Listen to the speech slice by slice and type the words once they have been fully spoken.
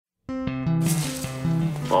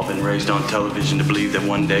All been raised on television to believe that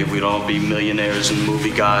one day we'd all be millionaires and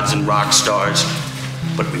movie gods and rock stars.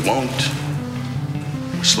 But we won't.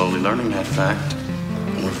 We're slowly learning that fact.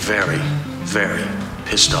 And we're very, very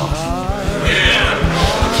pissed off.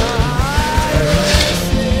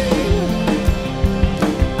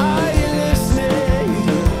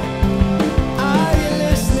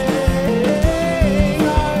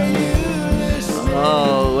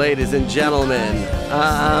 Oh, ladies and gentlemen,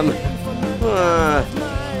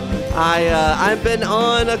 I've been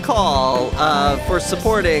on a call for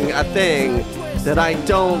supporting a thing that I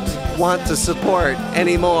don't want to support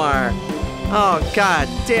anymore. Oh, God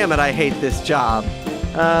damn it, I hate this job.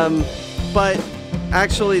 But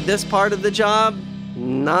actually, this part of the job,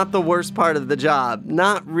 not the worst part of the job.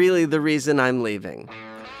 Not really the reason I'm leaving.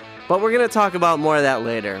 But we're going to talk about more of that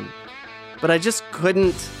later. But I just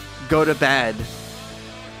couldn't go to bed,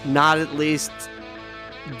 not at least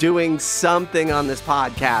doing something on this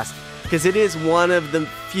podcast, because it is one of the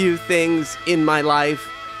few things in my life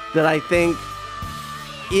that I think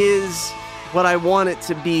is what I want it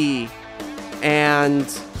to be, and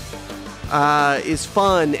is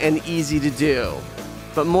fun and easy to do.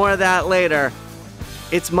 But more of that later.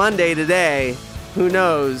 It's Monday today. Who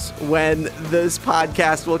knows when this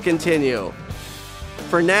podcast will continue?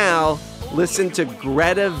 For now, listen to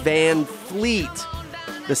Greta Van Fleet,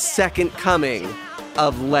 the second coming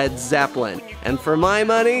of Led Zeppelin. And for my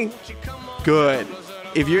money, good.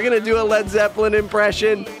 If you're going to do a Led Zeppelin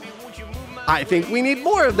impression, I think we need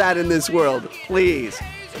more of that in this world. Please,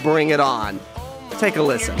 bring it on. Take a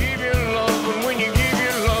listen.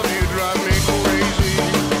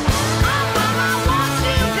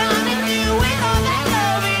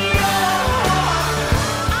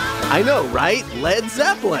 I know, right? Led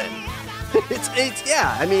Zeppelin.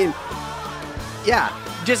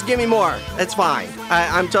 Just give me more. That's fine.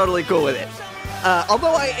 I'm totally cool with it.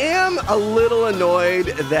 Although I am a little annoyed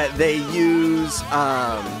that they use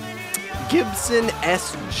Gibson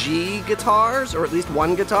SG guitars, or at least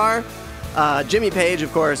one guitar. Jimmy Page,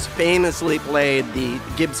 of course, famously played the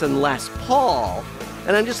Gibson Les Paul.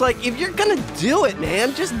 And I'm just like, if you're gonna do it,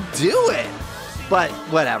 man, just do it. But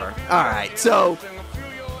whatever. All right, so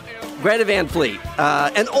Greta Van Fleet.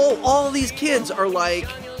 And all these kids are like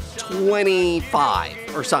 25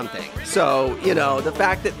 or something. So, the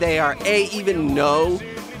fact that they are, even know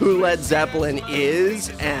who Led Zeppelin is,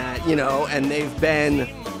 and they've been,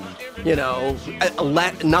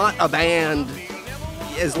 not a band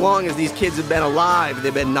as long as these kids have been alive,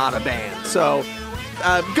 they've been not a band. So,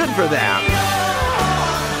 good for them.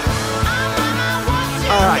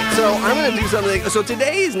 All right, so I'm going to do something. So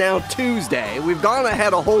today is now Tuesday. We've gone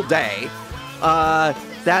ahead a whole day.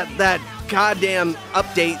 That goddamn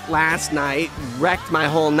update last night wrecked my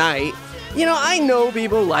whole night. I know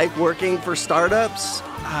people like working for startups.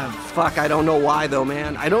 I don't know why though,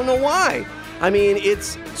 man. I don't know why. I mean,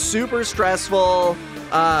 it's super stressful.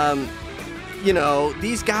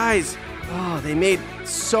 These guys, they made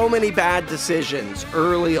so many bad decisions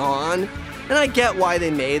early on. And I get why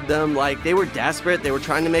they made them. Like, they were desperate. They were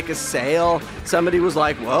trying to make a sale. Somebody was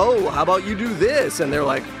like, whoa, how about you do this? And they're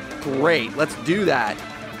like, great, let's do that.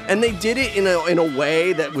 And they did it in a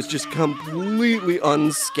way that was just completely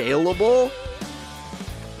unscalable.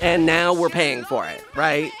 And now we're paying for it,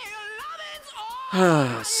 right?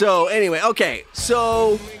 So anyway, okay.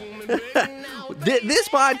 So this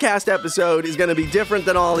podcast episode is going to be different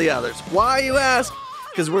than all the others. Why, you ask?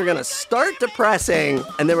 Because we're going to start depressing,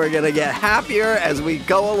 and then we're going to get happier as we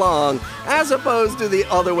go along, as opposed to the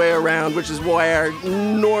other way around, which is where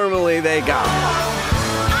normally they go.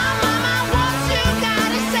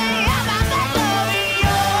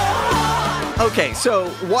 Okay, so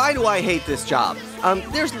why do I hate this job?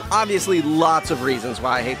 There's obviously lots of reasons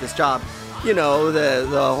why I hate this job.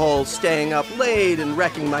 The whole staying up late and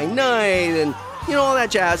wrecking my night and, all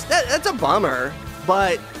that jazz. That's a bummer,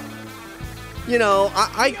 but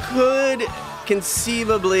I could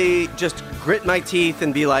conceivably just grit my teeth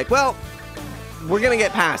and be like, well, we're going to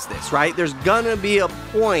get past this, right? There's going to be a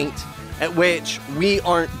point at which we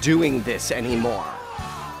aren't doing this anymore.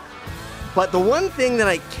 But the one thing that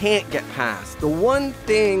I can't get past, the one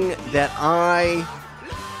thing that I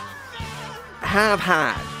have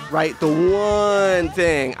had, right? The one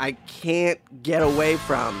thing I can't get away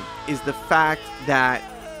from is the fact that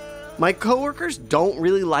my coworkers don't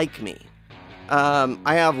really like me.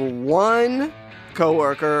 I have one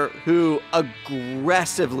coworker who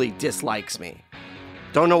aggressively dislikes me.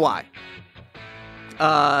 Don't know why.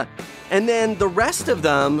 And then the rest of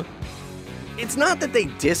them, it's not that they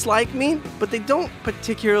dislike me, but they don't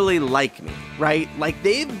particularly like me, right? Like,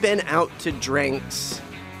 they've been out to drinks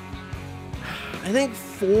I think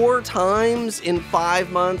 4 times in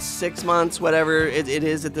 5 months, 6 months, whatever it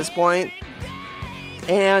is at this point.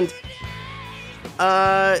 And,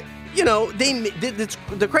 you know,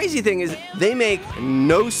 the crazy thing is they make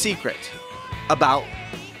no secret about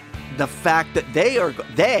the fact that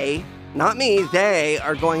they, not me, they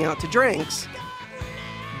are going out to drinks.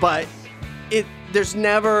 But there's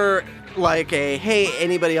never like a, hey,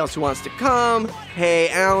 anybody else who wants to come? Hey,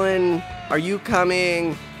 Alan, are you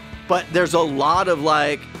coming? But there's a lot of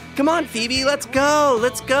like, come on, Phoebe, let's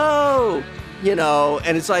go. You know,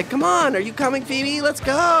 and it's like, come on, are you coming, Phoebe? Let's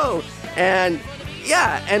go. And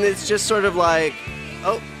yeah, and it's just sort of like,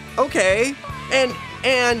 oh, okay.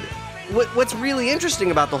 And what's really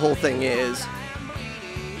interesting about the whole thing is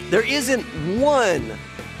there isn't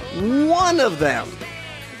one of them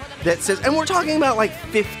that says, and we're talking about like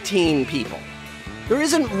 15 people. There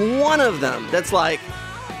isn't one of them that's like,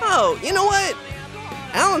 oh, you know what?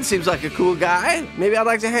 Alan seems like a cool guy. Maybe I'd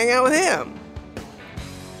like to hang out with him.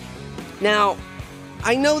 Now,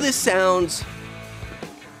 I know this sounds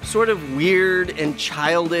sort of weird and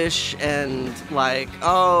childish and like,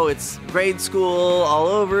 oh, it's grade school all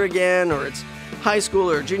over again, or it's high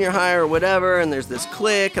school or junior high or whatever, and there's this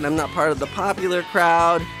clique and I'm not part of the popular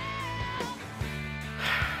crowd.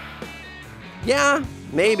 Yeah,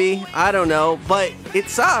 maybe, I don't know, but it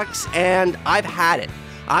sucks and I've had it.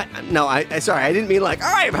 Sorry, I didn't mean like,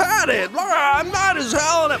 I've had it, I'm mad as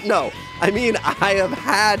hell. No, I mean, I have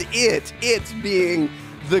had it. It's being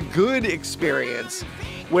the good experience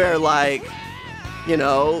where like, you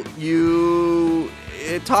know, you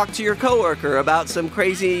talk to your coworker about some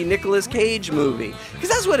crazy Nicolas Cage movie. Because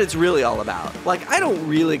that's what it's really all about. Like, I don't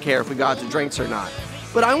really care if we got to drinks or not.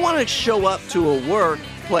 But I want to show up to a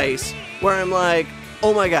workplace where I'm like,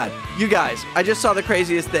 oh my God, you guys, I just saw the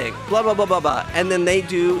craziest thing, blah, blah, blah, blah, blah. And then they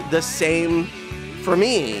do the same for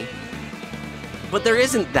me. But there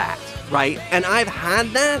isn't that, right? And I've had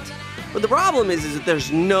that. But the problem is that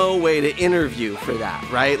there's no way to interview for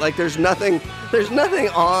that, right? Like there's nothing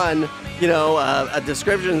on, you know, a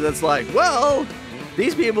description that's like, well,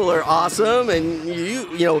 these people are awesome. And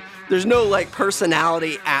you know, there's no like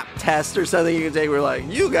personality app test or something you can take where like,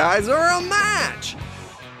 you guys are a match.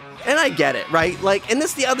 And I get it, right? Like, and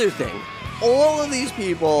this is the other thing. All of these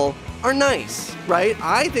people are nice, right?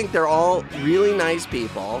 I think they're all really nice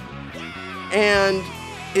people. And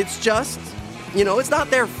it's just, you know, it's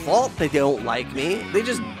not their fault they don't like me. They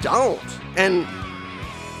just don't. And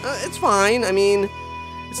it's fine. I mean,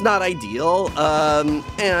 it's not ideal.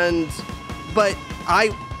 But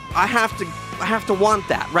I have to want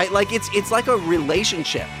that, right? Like it's like a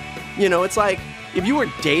relationship. You know, it's like if you were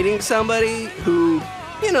dating somebody who,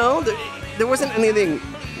 you know, there wasn't anything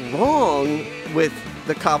wrong with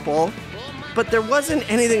the couple, but there wasn't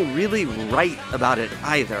anything really right about it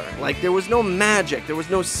either. Like, there was no magic, there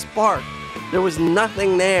was no spark, there was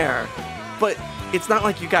nothing there. But it's not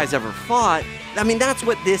like you guys ever fought. I mean, that's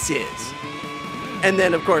what this is. And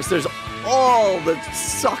then, of course, there's all the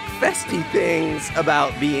suck-festy things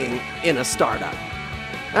about being in a startup.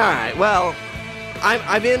 All right, well,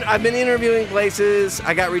 I've been interviewing places.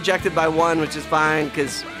 I got rejected by one, which is fine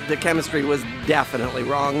because the chemistry was definitely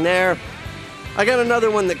wrong there. I got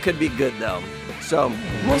another one that could be good though, so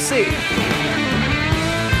we'll see.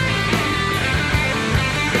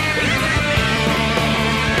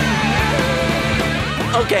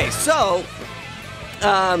 Okay, so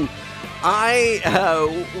I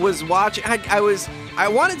was watching. I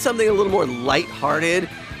wanted something a little more lighthearted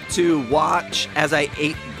to watch as I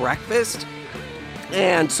ate breakfast.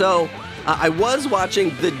 And so I was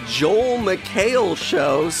watching the Joel McHale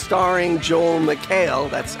Show starring Joel McHale.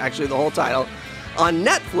 That's actually the whole title on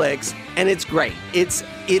Netflix. And it's great. It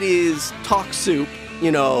is talk soup, you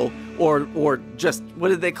know, or just, what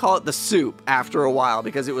did they call it? The soup after a while,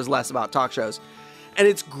 because it was less about talk shows. And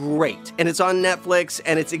it's great. And it's on Netflix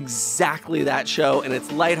and it's exactly that show. And it's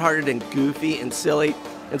lighthearted and goofy and silly.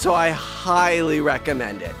 And so I highly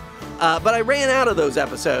recommend it. But I ran out of those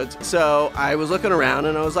episodes, so I was looking around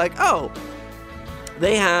and I was like, oh,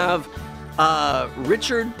 they have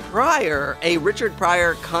Richard Pryor, a Richard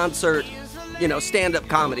Pryor concert, you know, stand-up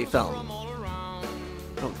comedy film.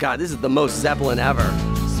 Oh, God, this is the most Zeppelin ever.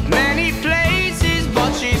 Many places,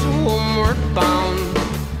 but she's homeward bound.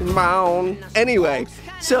 Anyway,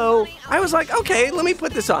 so I was like, okay, let me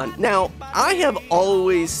put this on. Now, I have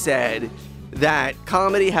always said that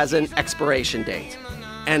comedy has an expiration date.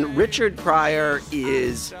 And Richard Pryor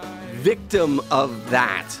is victim of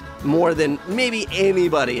that more than maybe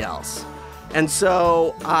anybody else. And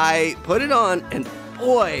so I put it on and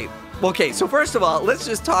boy, okay, so first of all, let's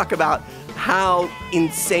just talk about how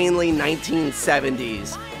insanely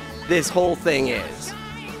 1970s this whole thing is.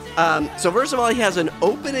 So first of all, he has an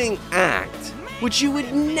opening act, which you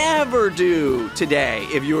would never do today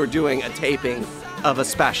if you were doing a taping of a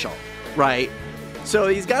special, right? So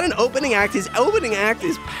he's got an opening act. His opening act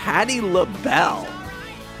is Patti LaBelle.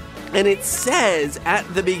 And it says at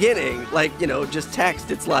the beginning, like, just text,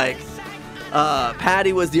 it's like,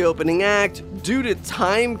 Patti was the opening act. Due to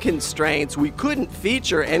time constraints, we couldn't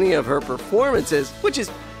feature any of her performances, which is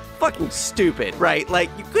fucking stupid, right?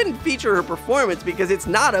 Like, you couldn't feature her performance because it's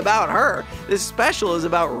not about her. This special is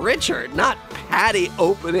about Richard, not Patti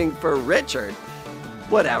opening for Richard.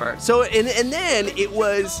 Whatever. So, and then it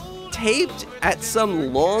was taped at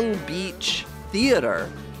some Long Beach theater,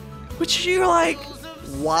 which you're like,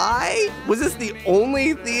 why? Was this the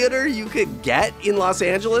only theater you could get in Los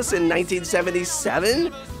Angeles in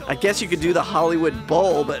 1977? I guess you could do the Hollywood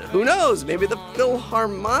Bowl, but who knows? Maybe the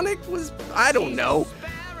Philharmonic was, I don't know.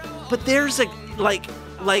 But there's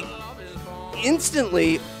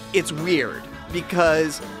instantly, it's weird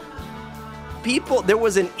because there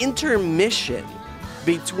was an intermission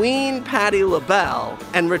between Patti LaBelle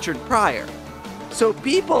and Richard Pryor. So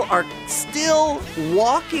people are still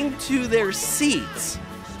walking to their seats,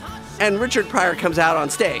 and Richard Pryor comes out on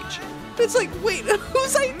stage. It's like, wait,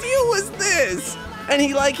 whose idea was this? And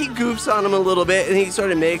he goofs on him a little bit, and he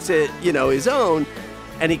sort of makes it, his own,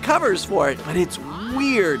 and he covers for it, but it's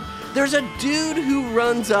weird. There's a dude who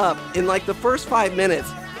runs up in the first 5 minutes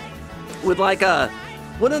with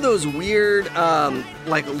one of those weird,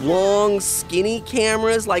 long, skinny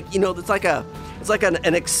cameras, it's like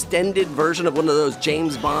an extended version of one of those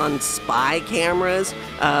James Bond spy cameras.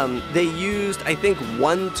 They used, I think,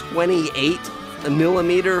 128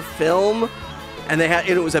 millimeter film, and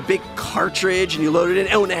it was a big cartridge, and you load it in.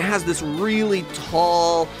 Oh, and it has this really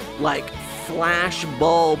tall, flash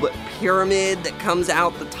bulb pyramid that comes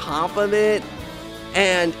out the top of it.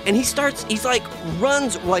 And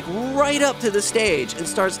runs right up to the stage and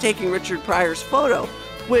starts taking Richard Pryor's photo,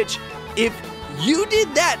 which, if you did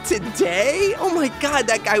that today, oh my God,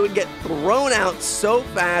 that guy would get thrown out so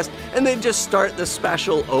fast, and they'd just start the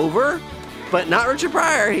special over. But not Richard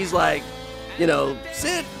Pryor. He's like,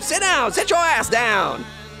 sit down, sit your ass down.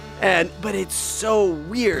 But it's so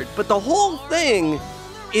weird. But the whole thing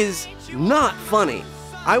is not funny.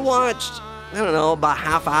 I watched, about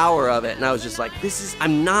half hour of it, and I was just like,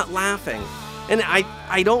 I'm not laughing. And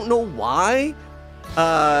I don't know why.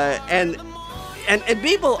 And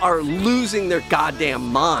people are losing their goddamn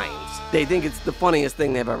minds. They think it's the funniest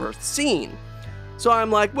thing they've ever seen. So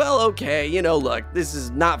I'm like, well, okay, look, this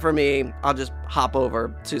is not for me. I'll just hop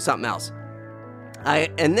over to something else.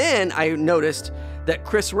 And then I noticed that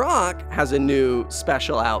Chris Rock has a new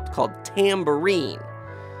special out called Tambourine.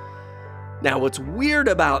 Now, what's weird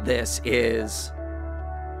about this is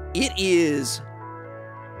it is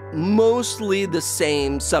mostly the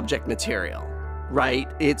same subject material,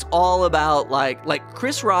 right? It's all about like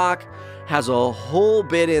Chris Rock has a whole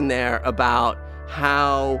bit in there about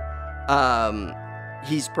how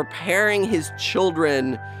he's preparing his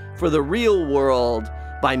children for the real world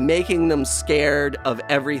by making them scared of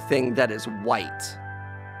everything that is white.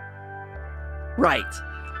 Right.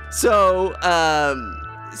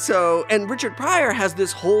 And Richard Pryor has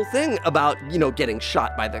this whole thing about, getting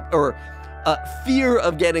shot by fear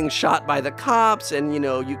of getting shot by the cops, and,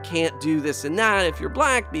 you can't do this and that if you're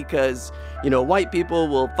black because, white people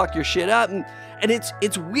will fuck your shit up. And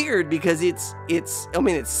it's weird because it's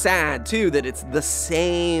sad too that it's the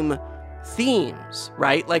same themes,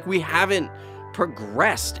 right? Like, we haven't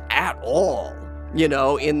progressed at all,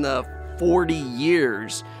 in the 40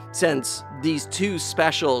 years since these two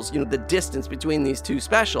specials, the distance between these two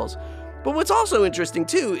specials. But what's also interesting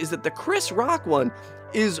too is that the Chris Rock one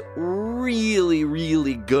is really,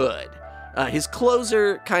 really good. His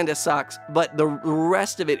closer kind of sucks, but the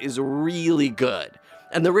rest of it is really good.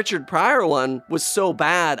 And the Richard Pryor one was so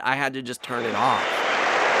bad, I had to just turn it off.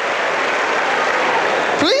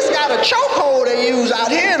 Police got a chokehold they use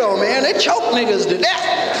out here though, man. They choke niggas to death.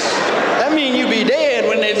 That mean you be dead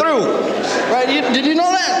when they through. Right? Did you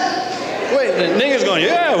know that? Wait, the niggas going,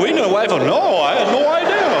 yeah, we know the wife. No, I had no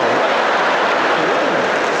idea.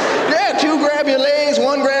 Yeah, two grab your legs,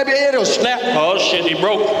 one grab your head, it'll snap. Oh shit, he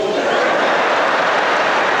broke.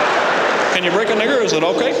 Can you break a nigger? Is it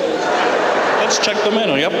okay? Let's check the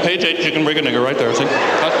menu. Yep, page 8, you can break a nigger right there. See?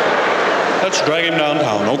 Let's drag him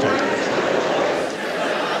downtown. Okay.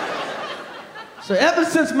 So ever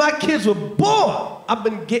since my kids were born, I've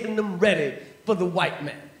been getting them ready for the white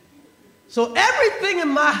man. So everything in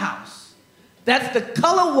my house that's the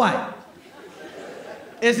color white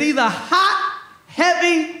is either hot,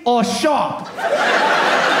 heavy, or sharp.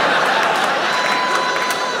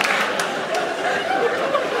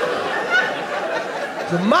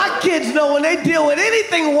 So my kids know when they deal with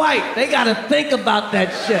anything white, they gotta think about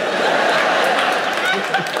that shit.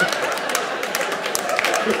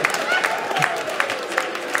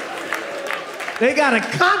 They gotta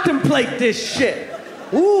contemplate this shit.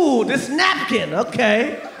 Ooh, this napkin,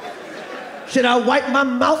 okay. Should I wipe my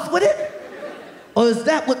mouth with it? Or is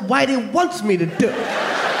that what Whitey wants me to do?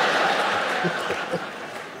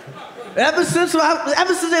 Ever since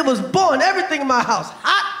they was born, everything in my house,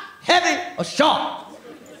 hot, heavy, or sharp.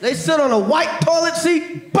 They sit on a white toilet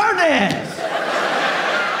seat, burn their ass.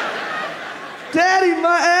 Daddy,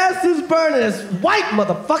 my ass is burning. It's white,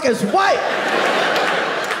 motherfucker, it's white.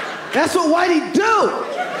 That's what Whitey do.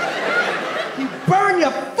 He burn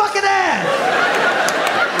your fucking ass.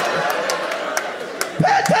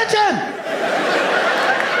 Pay attention.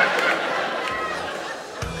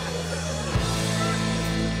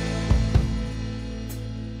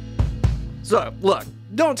 So, look,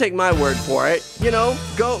 don't take my word for it. You know,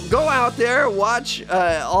 go out there, watch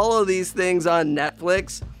all of these things on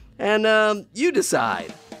Netflix, and you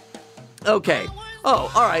decide. Okay.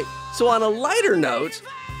 Oh, all right. So on a lighter note,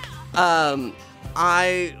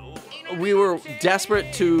 we were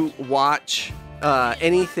desperate to watch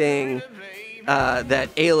anything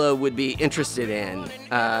that Ayla would be interested in,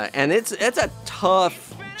 and it's a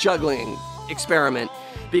tough juggling experiment.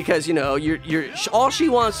 Because, you know, you're all she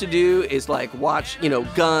wants to do is, like, watch, you know,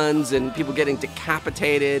 guns and people getting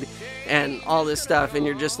decapitated and all this stuff. And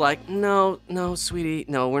you're just like, no, sweetie,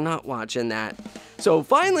 no, we're not watching that. So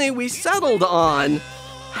finally, we settled on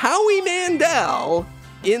Howie Mandel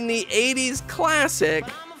in the 80s classic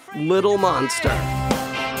Little Monster.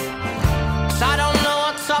 I don't know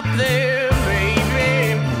what's up there,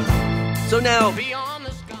 baby. So now...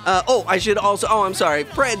 I'm sorry,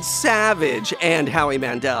 Fred Savage and Howie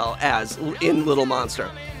Mandel as in Little Monster.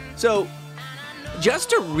 So, just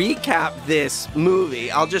to recap this movie,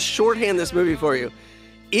 I'll just shorthand this movie for you.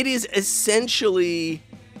 It is essentially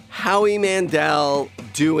Howie Mandel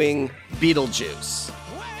doing Beetlejuice,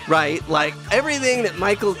 right? Like, everything that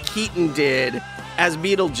Michael Keaton did as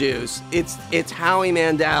Beetlejuice, it's Howie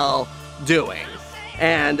Mandel doing.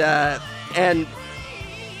 And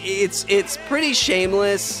it's pretty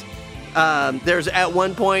shameless. There's at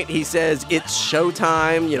one point he says it's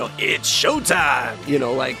showtime, it's showtime,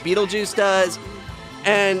 like Beetlejuice does.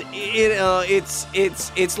 And it's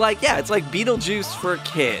like Beetlejuice for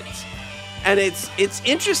kids. And it's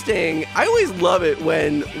interesting. I always love it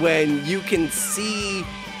when you can see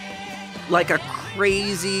like a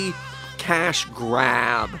crazy cash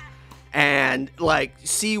grab and like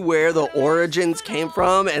see where the origins came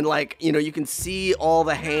from, and like you can see all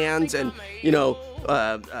the hands and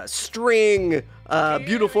string,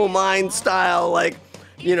 Beautiful Mind style, like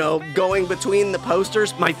going between the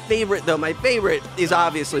posters. My favorite is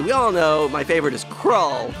obviously, we all know my favorite is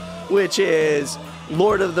Krull, which is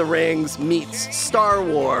Lord of the Rings meets Star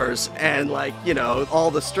Wars, and like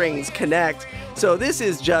all the strings connect. So this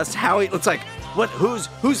is just Howie. It's like,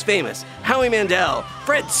 who's famous? Howie Mandel,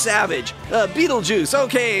 Fred Savage, Beetlejuice.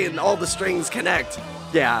 Okay, and all the strings connect.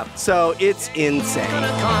 Yeah, so it's insane.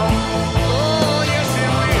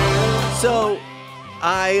 So,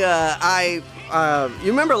 you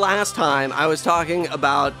remember last time I was talking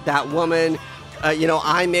about that woman,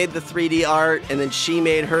 I made the 3D art and then she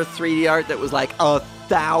made her 3D art that was like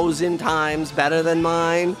 1,000 times better than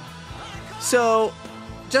mine. So,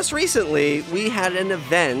 just recently, we had an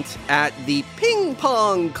event at the Ping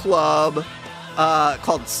Pong Club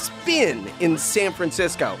called Spin in San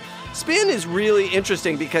Francisco. Spin is really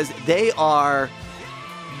interesting because they are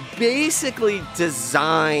basically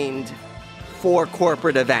designed for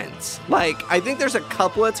corporate events. Like, I think there's a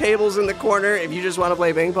couple of tables in the corner if you just want to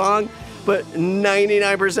play ping pong, but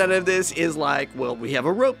 99% of this is like, well, we have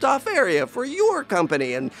a roped off area for your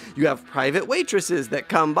company, and you have private waitresses that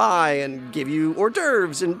come by and give you hors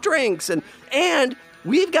d'oeuvres and drinks, and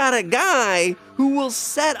we've got a guy who will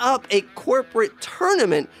set up a corporate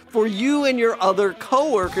tournament for you and your other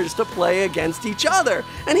coworkers to play against each other.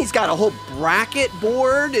 And he's got a whole bracket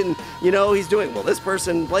board, and he's doing, well, this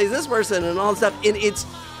person plays this person and all this stuff. And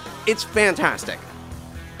it's fantastic.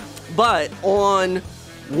 But on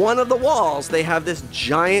one of the walls, they have this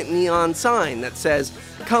giant neon sign that says,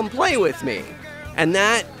 "Come play with me." And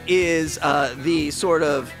that is the sort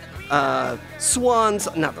of not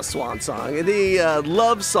the swan song, the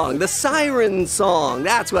love song, the siren song.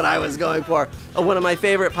 That's what I was going for. One of my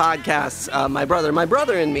favorite podcasts, My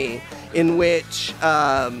Brother and Me, in which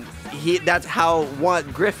that's how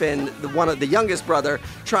Griffin, one of the youngest brother,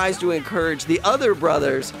 tries to encourage the other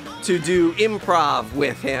brothers to do improv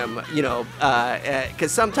with him,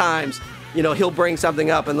 because sometimes, he'll bring something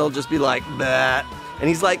up and they'll just be like, "Bleh." And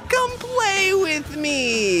he's like, come play with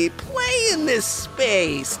me. Play in this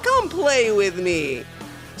space. Come play with me.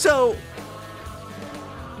 So,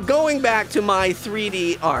 going back to my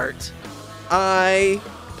 3D art, I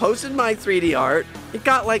posted my 3D art. It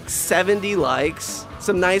got like 70 likes,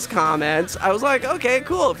 some nice comments. I was like, okay,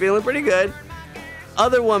 cool, feeling pretty good.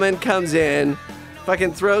 Other woman comes in,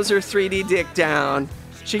 fucking throws her 3D dick down.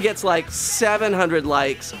 She gets like 700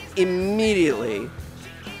 likes immediately.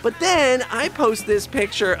 But then I post this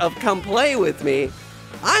picture of come play with me.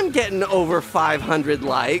 I'm getting over 500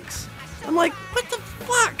 likes. I'm like, what the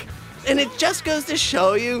fuck? And it just goes to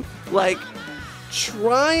show you, like,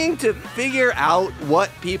 trying to figure out what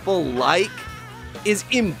people like is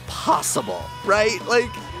impossible, right? Like,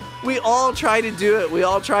 we all try to do it. We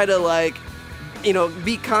all try to, like, you know,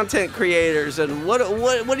 be content creators, and what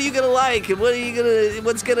are you gonna like, and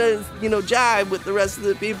what's gonna, you know, jive with the rest of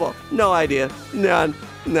the people? No idea, none,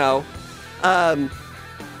 no.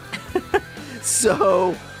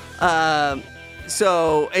 So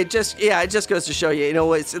it just goes to show you, you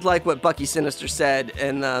know, it's like what Bucky Sinister said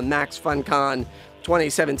in the Max FunCon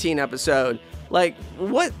 2017 episode. Like,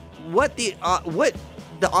 what the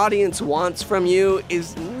audience wants from you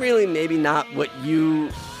is really maybe not what you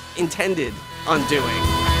intended on doing.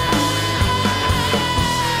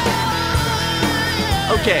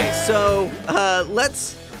 Okay, so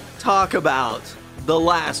let's talk about The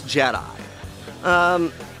Last Jedi.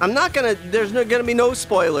 There's gonna be no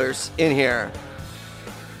spoilers in here.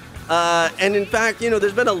 And in fact, you know,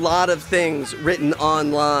 there's been a lot of things written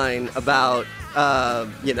online about, oh,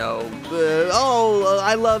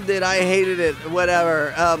 I loved it, I hated it,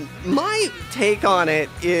 whatever. My take on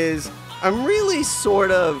it is I'm really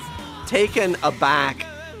sort of taken aback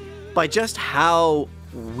by just how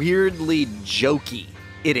weirdly jokey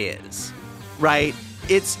it is, right?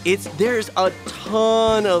 There's a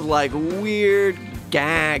ton of like weird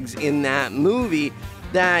gags in that movie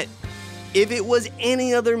that if it was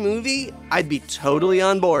any other movie, I'd be totally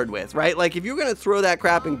on board with, right? Like, if you're gonna throw that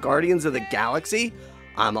crap in Guardians of the Galaxy,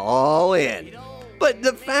 I'm all in. But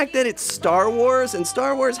the fact that it's Star Wars, and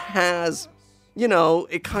Star Wars has, you know,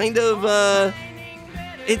 it kind of,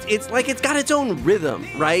 it's like it's got its own rhythm,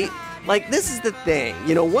 right? Like, this is the thing,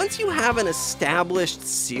 you know, once you have an established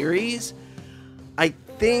series, I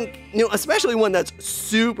think, you know, especially one that's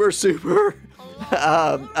super, super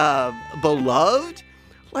beloved,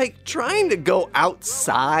 like, trying to go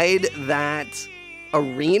outside that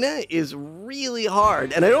arena is really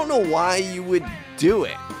hard. And I don't know why you would do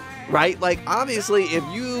it, right? Like, obviously, if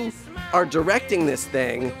you are directing this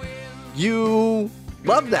thing, you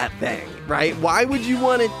love that thing, right? Why would you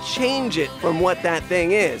want to change it from what that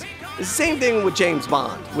thing is? It's the same thing with James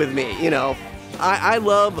Bond with me, you know. I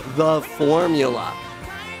love the formula.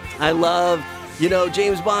 I love, you know,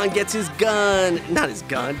 James Bond gets his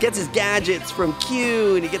gets his gadgets from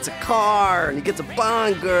Q, and he gets a car, and he gets a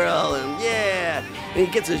Bond girl, and yeah, and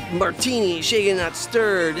he gets a martini, shaken not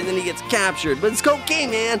stirred, and then he gets captured. But it's cocaine,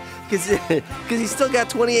 man, because he's still got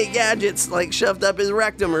 28 gadgets, like, shoved up his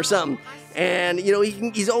rectum or something. And, you know,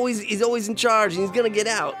 he's always in charge, and he's gonna get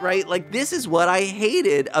out, right? Like, this is what I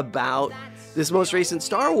hated about this most recent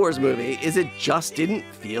Star Wars movie, is it just didn't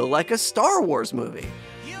feel like a Star Wars movie.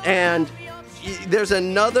 And there's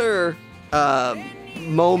another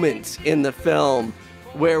moment in the film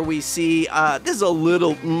where we see, this is a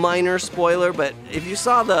little minor spoiler, but if you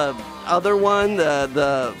saw the other one,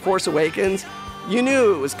 the Force Awakens, you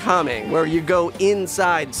knew it was coming, where you go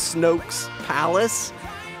inside Snoke's palace.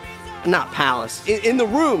 Not palace, in the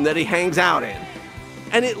room that he hangs out in.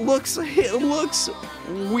 And it looks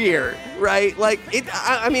weird, right? Like,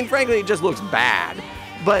 I mean, frankly, it just looks bad.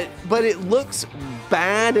 But it looks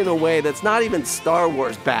bad in a way that's not even Star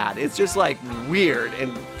Wars bad. It's just, like, weird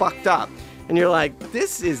and fucked up. And you're like,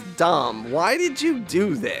 this is dumb. Why did you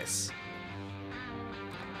do this?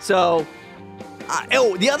 So,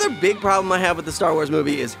 the other big problem I have with the Star Wars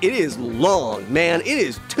movie is it is long, man. It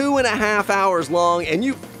is 2.5 hours long, and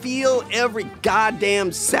you feel every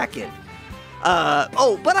goddamn second.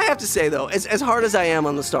 But I have to say, though, as hard as I am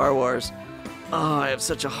on the Star Wars, I have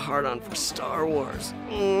such a hard-on for Star Wars.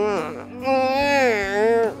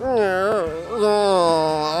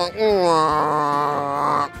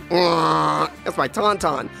 That's my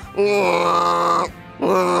tauntaun.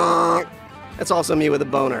 That's also me with a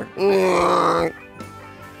boner.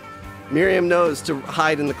 Miriam knows to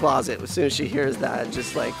hide in the closet as soon as she hears that.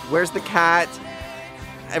 Just like, where's the cat?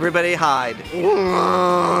 Everybody hide.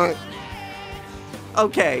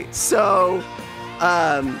 Okay, so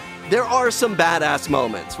there are some badass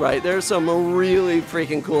moments, right? There's some really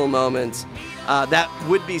freaking cool moments that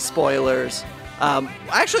would be spoilers.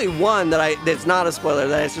 Actually, one that's not a spoiler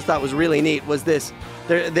that I just thought was really neat was this.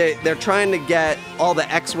 They're trying to get all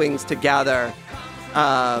the X-wings together,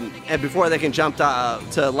 and before they can jump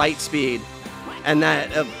to light speed, and that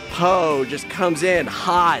Poe just comes in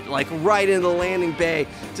hot, like right into the landing bay,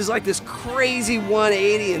 just like this crazy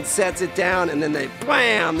 180 and sets it down, and then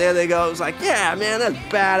bam, there they go. It was like, yeah, man, that's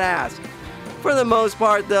badass. For the most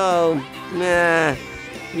part, though, nah,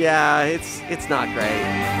 yeah, it's not great.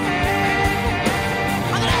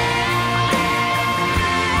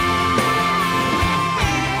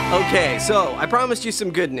 Okay, so I promised you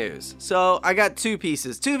some good news. So I got two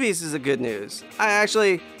pieces of good news. I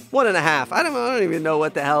actually, 1.5. I don't even know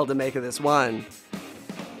what the hell to make of this one.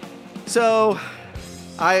 So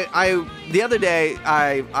I the other day,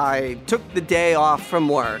 I took the day off from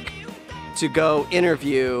work to go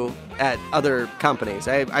interview at other companies.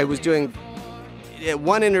 I was doing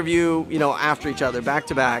one interview, after each other, back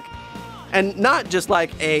to back. And not just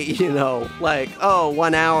like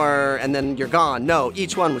 1 hour and then you're gone. No,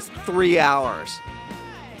 each one was 3 hours.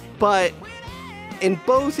 But in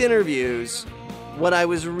both interviews, what I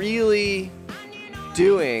was really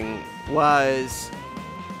doing was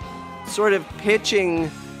sort of pitching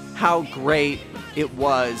how great it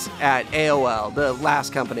was at AOL, the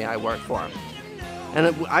last company I worked for.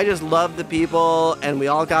 And I just loved the people, and we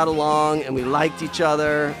all got along, and we liked each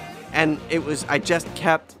other. And I just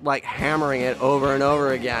kept like hammering it over and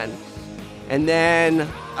over again. And then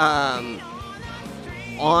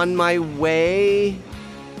on my way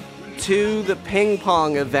to the ping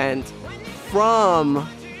pong event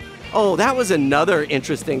that was another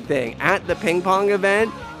interesting thing. At the ping pong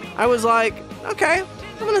event, I was like, okay,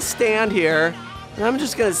 I'm going to stand here and I'm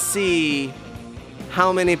just going to see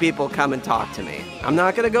how many people come and talk to me. I'm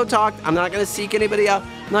not going to go talk. I'm not going to seek anybody out.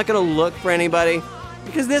 I'm not going to look for anybody.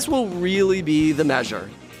 Because this will really be the measure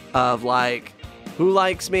of like who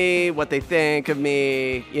likes me, what they think of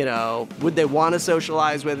me, would they want to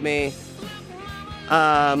socialize with me?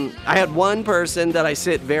 I had one person that I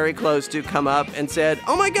sit very close to come up and said,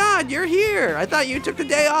 "Oh my God, you're here. I thought you took the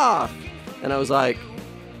day off." And I was like,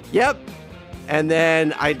 "Yep." And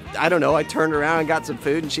then I don't know, I turned around and got some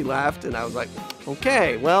food and she left and I was like,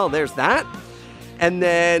 "Okay, well, there's that." And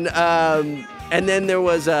then there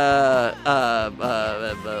was a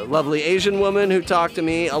lovely Asian woman who talked to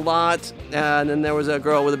me a lot. And then there was a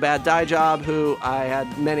girl with a bad dye job who I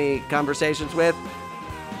had many conversations with.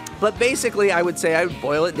 But basically, I would say I would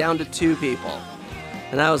boil it down to 2 people.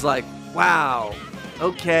 And I was like, wow,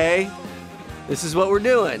 okay, this is what we're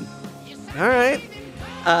doing. All right.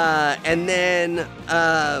 But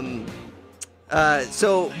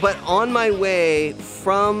on my way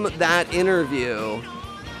from that interview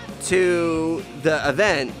to the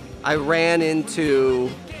event, I ran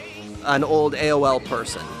into an old AOL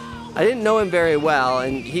person. I didn't know him very well,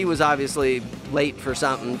 and he was obviously late for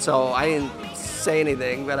something, so I didn't say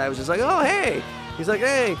anything, but I was just like, "Oh, hey." He's like,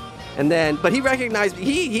 "Hey." But he recognized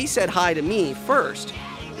me. He said hi to me first.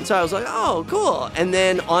 And so I was like, "Oh, cool." And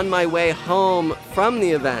then on my way home from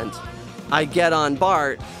the event, I get on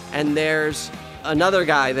BART, and there's another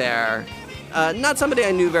guy there. Not somebody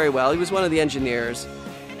I knew very well. He was one of the engineers.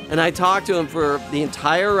 And I talked to him for the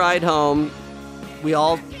entire ride home. We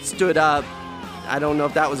all stood up. I don't know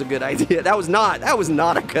if that was a good idea. That was not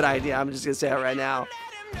a good idea. I'm just going to say it right now.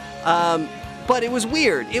 But it was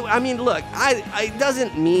weird. Look, it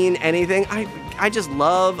doesn't mean anything. I just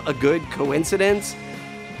love a good coincidence.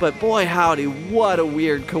 But boy, howdy, what a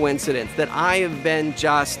weird coincidence that I have been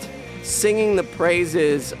just singing the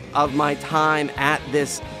praises of my time at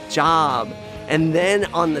this job. And then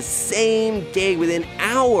on the same day, within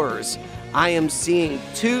hours, I am seeing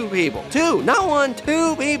 2 people. 2, not 1,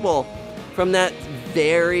 2 people from that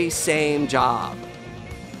very same job.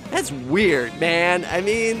 That's weird, man.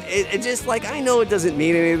 It just like, I know it doesn't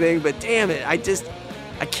mean anything, but damn it, I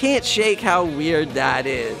can't shake how weird that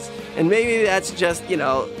is. And maybe that's just,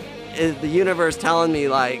 the universe telling me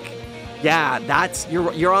like, yeah,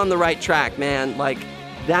 you're on the right track, man. Like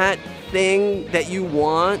that thing that you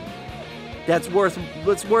want, it's worth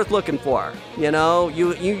looking for. You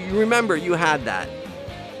remember you had that.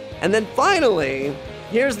 And then finally,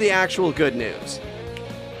 here's the actual good news.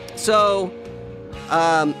 So,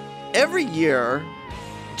 every year,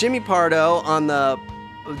 Jimmy Pardo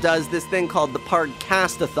does this thing called the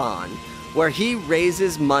Pardcast-a-thon, where he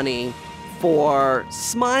raises money for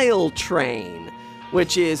Smile Train,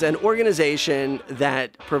 which is an organization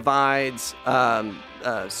that provides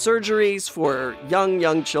surgeries for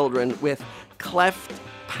young children with cleft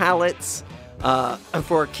palates,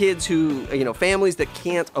 for kids who, families that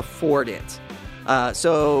can't afford it.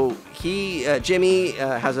 So Jimmy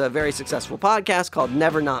has a very successful podcast called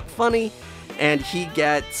Never Not Funny, and he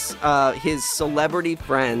gets his celebrity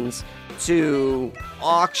friends to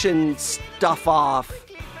auction stuff off,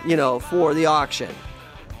 for the auction.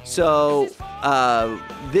 So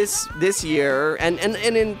this year and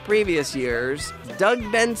in previous years,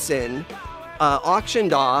 Doug Benson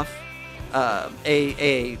auctioned off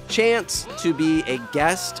a chance to be a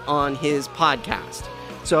guest on his podcast.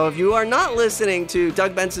 So if you are not listening to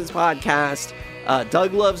Doug Benson's podcast,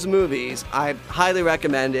 Doug Loves Movies, I highly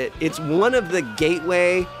recommend it. It's one of the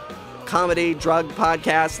gateway comedy drug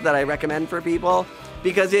podcasts that I recommend for people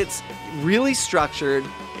because it's really structured.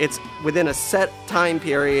 It's within a set time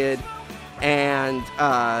period, and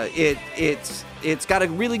it's got a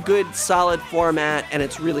really good, solid format, and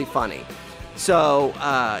it's really funny. So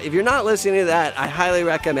if you're not listening to that, I highly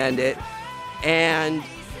recommend it. And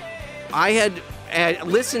I had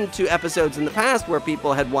listened to episodes in the past where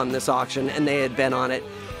people had won this auction and they had been on it.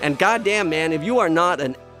 And goddamn, man, if you are not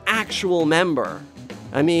an actual member,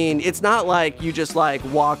 I mean, it's not like you just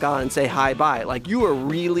walk on and say hi, bye. Like, you are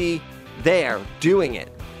really there doing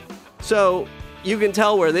it. So you can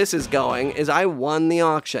tell where this is going is I won the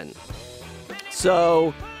auction.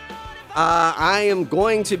 So I am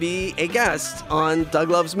going to be a guest on Doug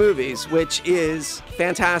Loves Movies, which is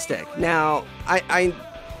fantastic. Now,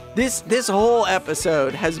 this whole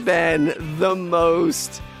episode has been the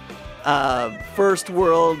most first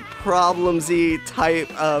world problemsy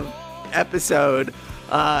type of episode,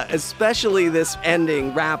 especially this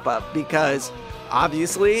ending wrap up, because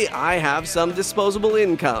obviously I have some disposable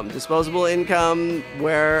income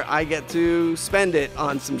where I get to spend it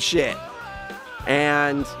on some shit.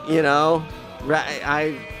 And,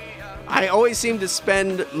 I always seem to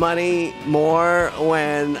spend money more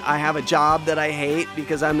when I have a job that I hate,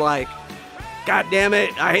 because I'm like, God damn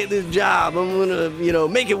it, I hate this job. I'm gonna,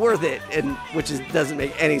 make it worth it. And which doesn't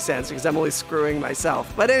make any sense because I'm only screwing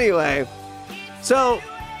myself. But anyway, so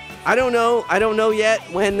I don't know yet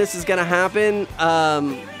when this is gonna happen. Doug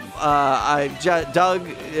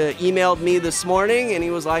emailed me this morning and he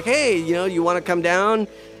was like, hey, you want to come down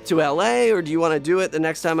to LA, or do you want to do it the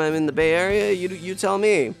next time I'm in the Bay Area? You tell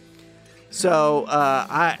me. So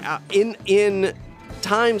in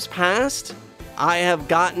times past, I have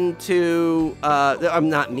gotten to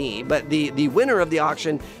not me, but the winner of the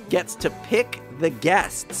auction gets to pick the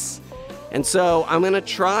guests. And so I'm going to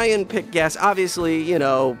try and pick guests. Obviously,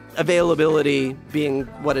 availability being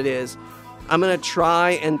what it is. I'm going to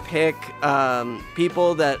try and pick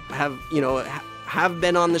people that have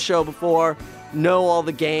been on the show before, know all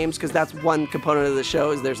the games, because that's one component of the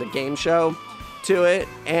show is there's a game show to it.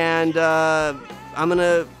 And I'm going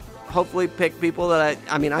to hopefully pick people that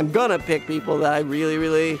I'm going to pick people that I really,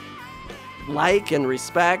 really like and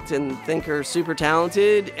respect and think are super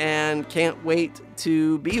talented and can't wait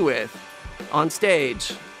to be with on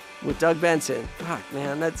stage with Doug Benson. Fuck,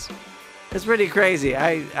 man, that's pretty crazy.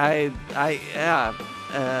 Yeah,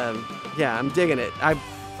 I'm digging it.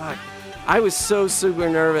 I was so super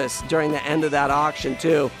nervous during the end of that auction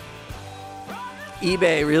too.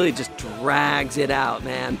 eBay really just drags it out,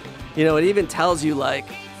 man. It even tells you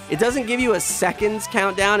it doesn't give you a seconds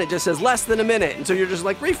countdown. It just says less than a minute. And so you're just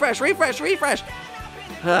like, refresh.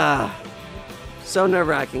 So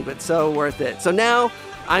nerve-wracking, but so worth it. So now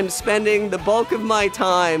I'm spending the bulk of my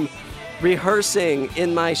time rehearsing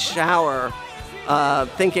in my shower,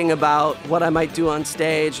 thinking about what I might do on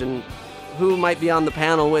stage and who might be on the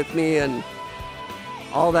panel with me and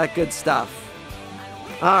all that good stuff.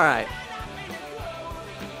 All right.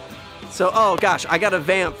 So, oh gosh, I got to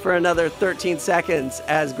vamp for another 13 seconds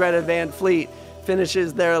as Greta Van Fleet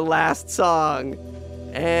finishes their last song.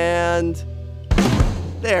 And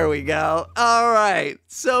there we go. All right.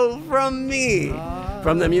 So from me,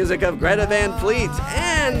 from the music of Greta Van Fleet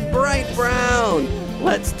and Bright Brown,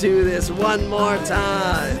 let's do this one more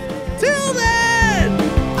time. Till then!